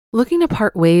Looking to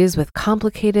part ways with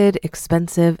complicated,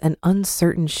 expensive, and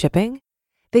uncertain shipping?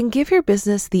 Then give your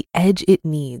business the edge it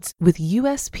needs with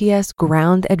USPS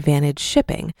Ground Advantage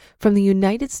shipping from the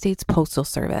United States Postal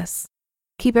Service.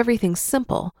 Keep everything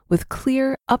simple with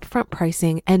clear, upfront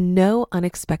pricing and no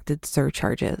unexpected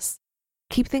surcharges.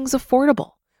 Keep things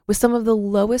affordable with some of the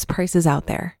lowest prices out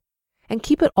there. And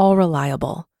keep it all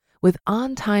reliable with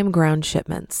on-time ground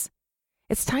shipments.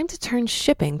 It's time to turn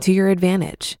shipping to your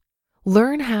advantage.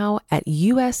 Learn how at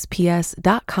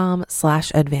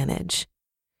USPS.com/advantage.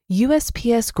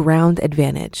 USPS Ground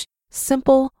Advantage.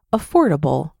 Simple,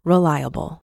 affordable,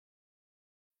 reliable.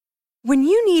 When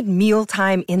you need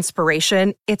mealtime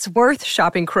inspiration, it's worth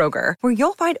shopping Kroger, where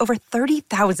you'll find over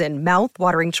 30,000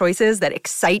 mouth-watering choices that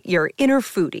excite your inner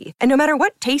foodie. And no matter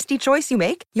what tasty choice you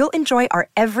make, you'll enjoy our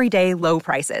everyday low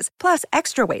prices, plus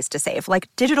extra ways to save, like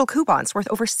digital coupons worth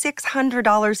over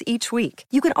 $600 each week.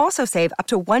 You can also save up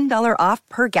to $1 off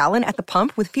per gallon at the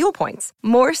pump with fuel points.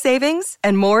 More savings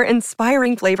and more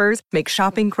inspiring flavors make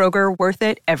shopping Kroger worth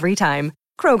it every time.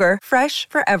 Kroger, fresh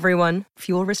for everyone.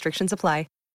 Fuel restrictions apply.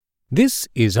 This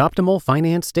is Optimal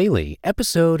Finance Daily,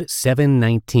 episode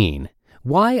 719,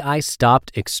 Why I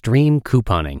Stopped Extreme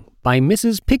Couponing by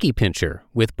Mrs. Picky Pincher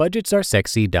with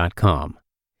BudgetsAreSexy.com.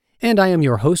 And I am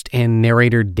your host and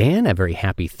narrator, Dan. A very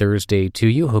happy Thursday to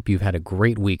you. Hope you've had a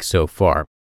great week so far.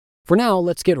 For now,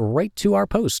 let's get right to our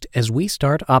post as we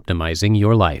start optimizing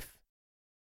your life.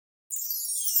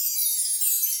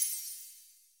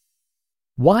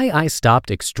 Why I Stopped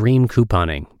Extreme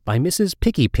Couponing by Mrs.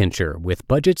 Picky Pincher with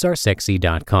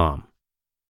BudgetsAreSexy.com.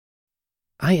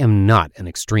 I am not an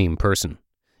extreme person.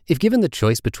 If given the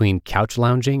choice between couch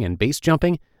lounging and base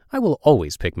jumping, I will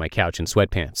always pick my couch in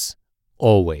sweatpants.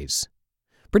 Always.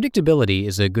 Predictability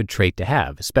is a good trait to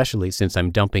have, especially since I'm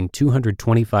dumping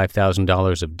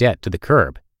 $225,000 of debt to the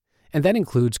curb. And that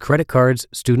includes credit cards,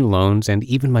 student loans, and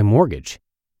even my mortgage.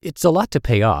 It's a lot to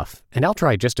pay off, and I'll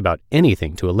try just about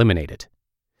anything to eliminate it.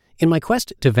 In my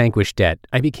quest to vanquish debt,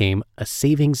 I became a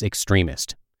savings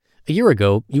extremist. A year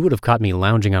ago, you would have caught me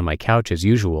lounging on my couch as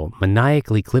usual,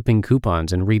 maniacally clipping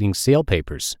coupons and reading sale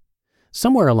papers.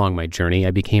 Somewhere along my journey,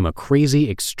 I became a crazy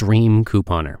extreme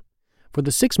couponer. For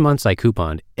the 6 months I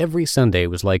couponed, every Sunday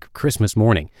was like Christmas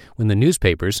morning when the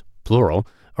newspapers, plural,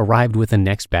 arrived with the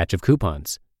next batch of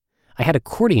coupons. I had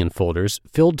accordion folders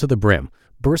filled to the brim,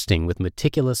 bursting with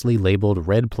meticulously labeled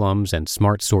red plums and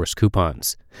Smart Source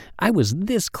coupons. I was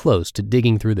this close to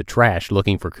digging through the trash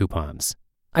looking for coupons.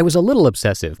 I was a little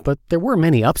obsessive, but there were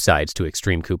many upsides to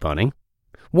extreme couponing.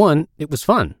 One, it was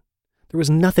fun. There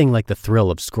was nothing like the thrill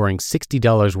of scoring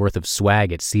 $60 worth of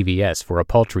swag at CVS for a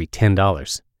paltry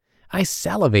 $10. I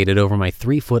salivated over my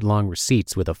 3-foot-long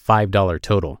receipts with a $5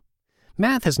 total.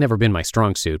 Math has never been my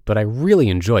strong suit, but I really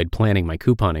enjoyed planning my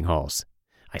couponing hauls.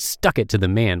 I stuck it to the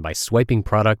man by swiping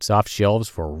products off shelves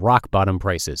for rock-bottom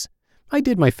prices. I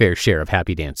did my fair share of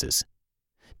happy dances.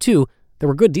 2, there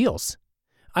were good deals.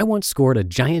 I once scored a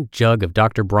giant jug of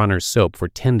Dr. Bronner's soap for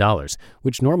 $10,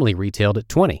 which normally retailed at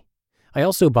 $20. I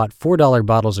also bought $4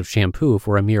 bottles of shampoo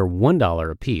for a mere $1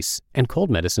 a piece and cold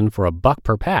medicine for $1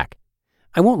 per pack.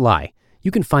 I won't lie, you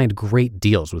can find great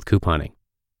deals with couponing.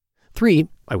 3,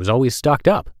 I was always stocked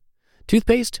up.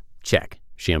 Toothpaste? Check.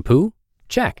 Shampoo?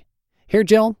 Check. Hair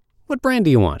gel? What brand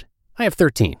do you want? I have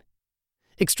 13.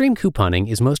 Extreme couponing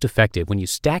is most effective when you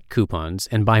stack coupons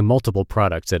and buy multiple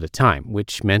products at a time,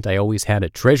 which meant I always had a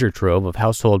treasure trove of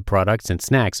household products and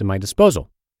snacks at my disposal.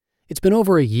 It's been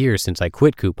over a year since I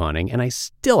quit couponing, and I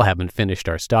still haven't finished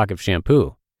our stock of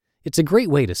shampoo. It's a great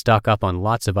way to stock up on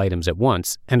lots of items at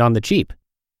once and on the cheap.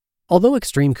 Although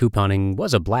extreme couponing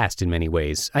was a blast in many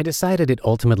ways, I decided it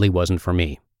ultimately wasn't for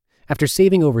me. After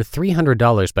saving over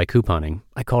 $300 by couponing,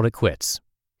 I called it quits.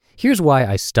 Here's why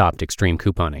I stopped extreme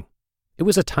couponing. It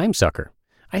was a time sucker.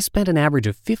 I spent an average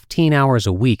of 15 hours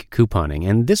a week couponing,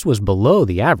 and this was below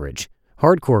the average.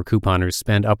 Hardcore couponers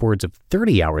spend upwards of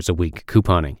 30 hours a week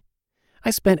couponing. I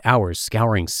spent hours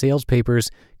scouring sales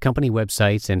papers, company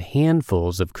websites, and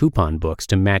handfuls of coupon books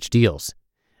to match deals.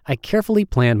 I carefully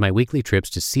planned my weekly trips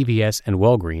to CVS and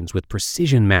Walgreens with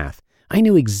precision math. I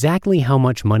knew exactly how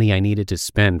much money I needed to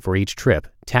spend for each trip,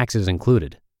 taxes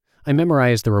included. I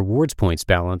memorized the rewards points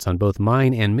balance on both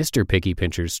mine and Mr. Picky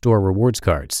Pincher's store rewards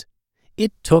cards.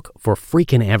 It took for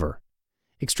freaking ever.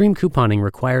 Extreme couponing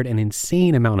required an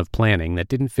insane amount of planning that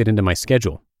didn't fit into my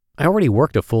schedule. I already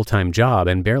worked a full-time job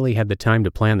and barely had the time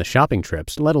to plan the shopping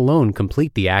trips, let alone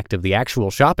complete the act of the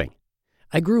actual shopping.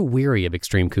 I grew weary of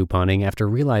extreme couponing after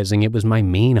realizing it was my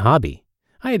main hobby.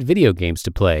 I had video games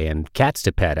to play and cats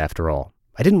to pet after all.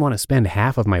 I didn't want to spend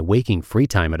half of my waking free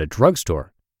time at a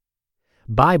drugstore.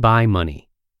 Bye-bye money.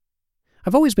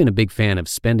 I've always been a big fan of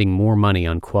spending more money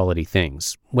on quality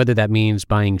things, whether that means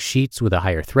buying sheets with a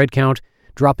higher thread count,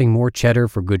 dropping more cheddar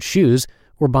for good shoes,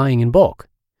 or buying in bulk.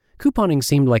 Couponing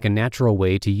seemed like a natural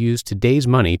way to use today's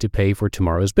money to pay for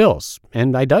tomorrow's bills,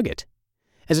 and I dug it.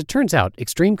 As it turns out,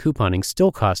 extreme couponing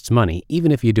still costs money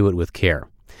even if you do it with care.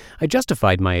 I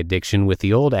justified my addiction with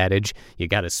the old adage, you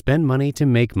gotta spend money to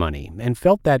make money, and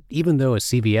felt that even though a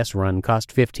CVS run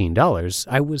cost $15,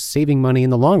 I was saving money in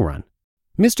the long run.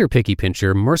 Mr. Picky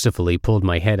Pincher mercifully pulled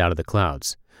my head out of the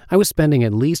clouds. I was spending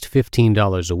at least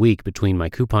 $15 a week between my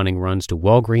couponing runs to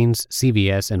Walgreens,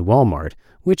 CVS, and Walmart,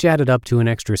 which added up to an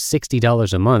extra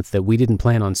 $60 a month that we didn't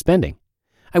plan on spending.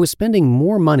 I was spending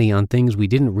more money on things we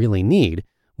didn't really need,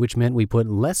 which meant we put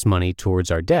less money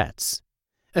towards our debts.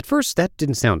 At first, that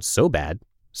didn't sound so bad.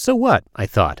 So what, I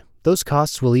thought. Those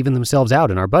costs will even themselves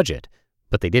out in our budget.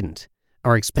 But they didn't.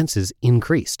 Our expenses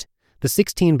increased. The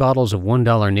 16 bottles of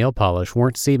 $1 nail polish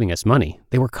weren't saving us money.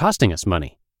 They were costing us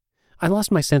money. I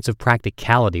lost my sense of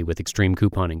practicality with extreme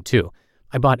couponing, too.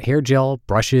 I bought hair gel,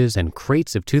 brushes, and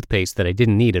crates of toothpaste that I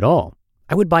didn't need at all.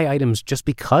 I would buy items just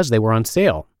because they were on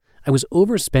sale. I was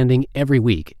overspending every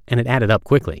week, and it added up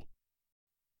quickly.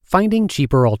 Finding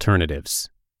cheaper alternatives.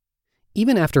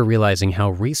 Even after realizing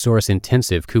how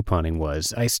resource-intensive couponing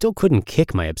was, I still couldn't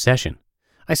kick my obsession.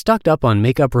 I stocked up on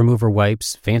makeup remover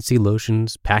wipes, fancy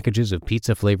lotions, packages of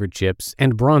pizza-flavored chips,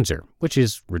 and bronzer, which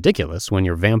is ridiculous when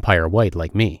you're vampire white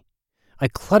like me. I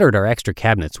cluttered our extra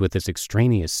cabinets with this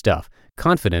extraneous stuff,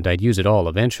 confident I'd use it all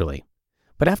eventually.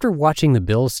 But after watching the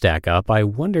bills stack up, I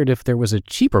wondered if there was a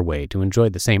cheaper way to enjoy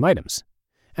the same items.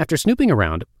 After snooping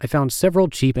around, I found several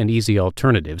cheap and easy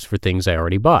alternatives for things I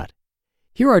already bought.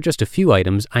 Here are just a few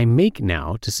items I make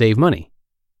now to save money.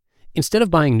 Instead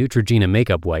of buying Neutrogena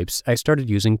makeup wipes, I started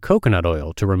using coconut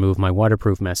oil to remove my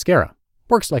waterproof mascara.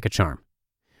 Works like a charm.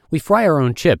 We fry our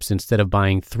own chips instead of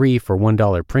buying 3 for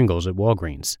 $1 Pringles at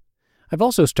Walgreens. I've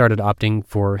also started opting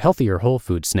for healthier whole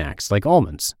food snacks like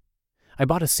almonds. I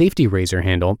bought a safety razor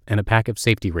handle and a pack of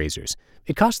safety razors.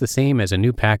 It costs the same as a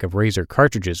new pack of razor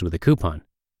cartridges with a coupon.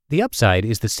 The upside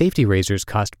is the safety razors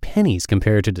cost pennies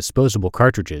compared to disposable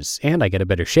cartridges, and I get a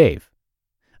better shave.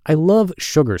 I love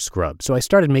sugar scrub, so I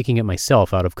started making it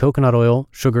myself out of coconut oil,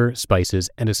 sugar, spices,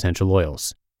 and essential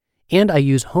oils. And I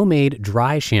use homemade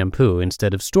dry shampoo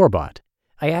instead of store-bought.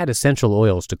 I add essential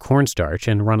oils to cornstarch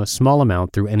and run a small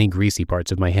amount through any greasy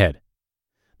parts of my head.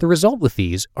 The result with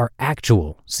these are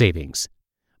actual savings.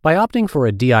 By opting for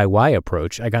a DIY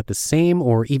approach, I got the same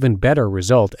or even better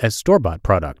result as store-bought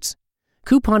products.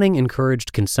 Couponing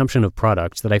encouraged consumption of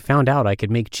products that I found out I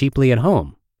could make cheaply at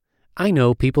home. I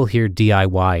know people hear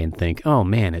DIY and think, oh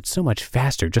man, it's so much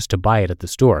faster just to buy it at the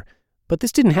store. But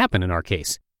this didn't happen in our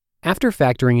case. After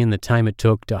factoring in the time it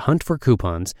took to hunt for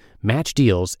coupons, match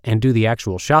deals, and do the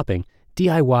actual shopping,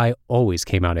 DIY always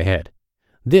came out ahead.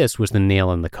 This was the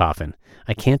nail in the coffin.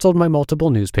 I canceled my multiple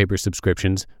newspaper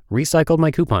subscriptions, recycled my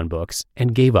coupon books,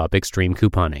 and gave up extreme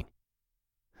couponing.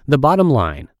 The bottom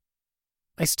line.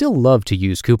 I still love to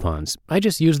use coupons. I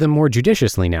just use them more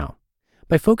judiciously now.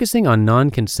 By focusing on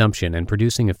non-consumption and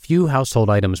producing a few household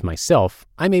items myself,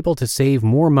 I'm able to save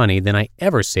more money than I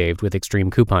ever saved with extreme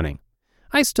couponing.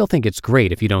 I still think it's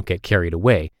great if you don't get carried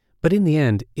away, but in the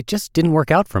end, it just didn't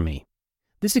work out for me.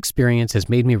 This experience has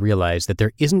made me realize that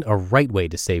there isn't a right way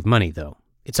to save money, though.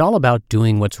 It's all about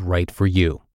doing what's right for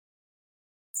you.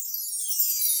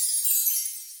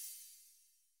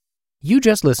 You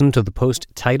just listened to the post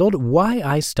titled Why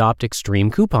I Stopped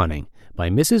Extreme Couponing by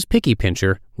Mrs. Picky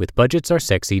Pincher with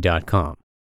BudgetsAreSexy.com.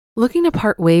 Looking to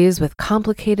part ways with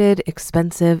complicated,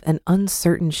 expensive, and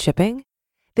uncertain shipping?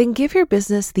 Then give your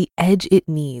business the edge it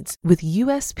needs with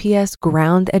USPS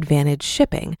Ground Advantage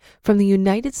shipping from the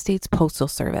United States Postal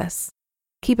Service.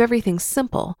 Keep everything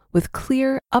simple with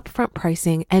clear, upfront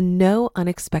pricing and no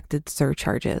unexpected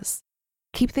surcharges.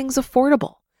 Keep things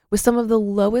affordable with some of the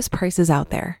lowest prices out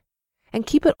there. And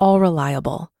keep it all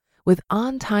reliable with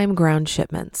on-time ground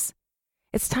shipments.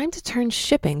 It's time to turn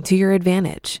shipping to your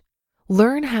advantage.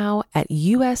 Learn how at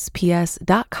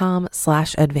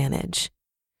USPS.com/advantage.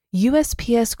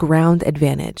 USPS Ground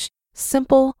Advantage.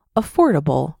 Simple,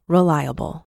 affordable,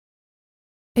 reliable.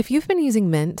 If you've been using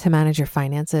Mint to manage your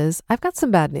finances, I've got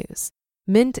some bad news.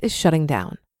 Mint is shutting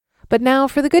down. But now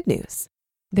for the good news.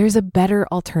 There's a better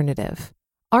alternative.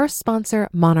 Our sponsor,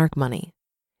 Monarch Money.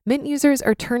 Mint users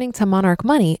are turning to Monarch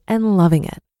Money and loving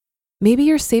it. Maybe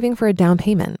you're saving for a down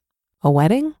payment, a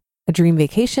wedding, a dream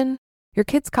vacation, your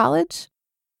kid's college.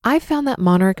 I've found that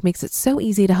Monarch makes it so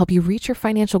easy to help you reach your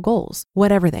financial goals,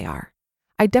 whatever they are.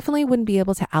 I definitely wouldn't be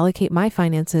able to allocate my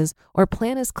finances or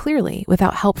plan as clearly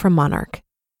without help from Monarch.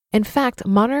 In fact,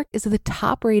 Monarch is the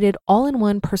top-rated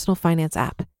all-in-one personal finance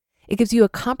app. It gives you a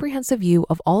comprehensive view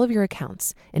of all of your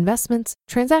accounts, investments,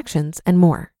 transactions, and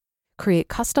more. Create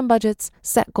custom budgets,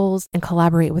 set goals, and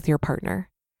collaborate with your partner.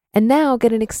 And now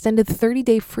get an extended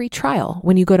 30-day free trial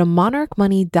when you go to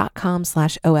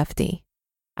monarchmoney.com/OFD.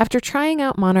 After trying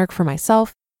out Monarch for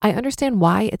myself, I understand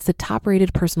why it's the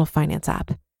top-rated personal finance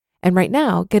app. And right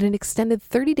now, get an extended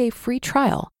 30-day free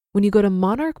trial when you go to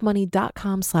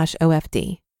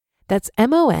monarchmoney.com/OFD. That's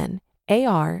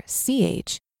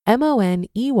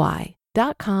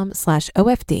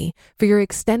monarchmoney.com/OFD for your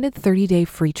extended 30-day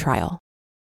free trial.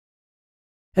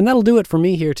 And that'll do it for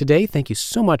me here today. Thank you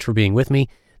so much for being with me.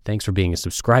 Thanks for being a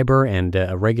subscriber and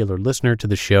a regular listener to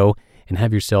the show, and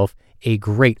have yourself a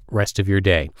great rest of your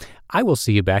day. I will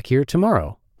see you back here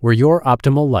tomorrow, where your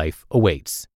optimal life awaits.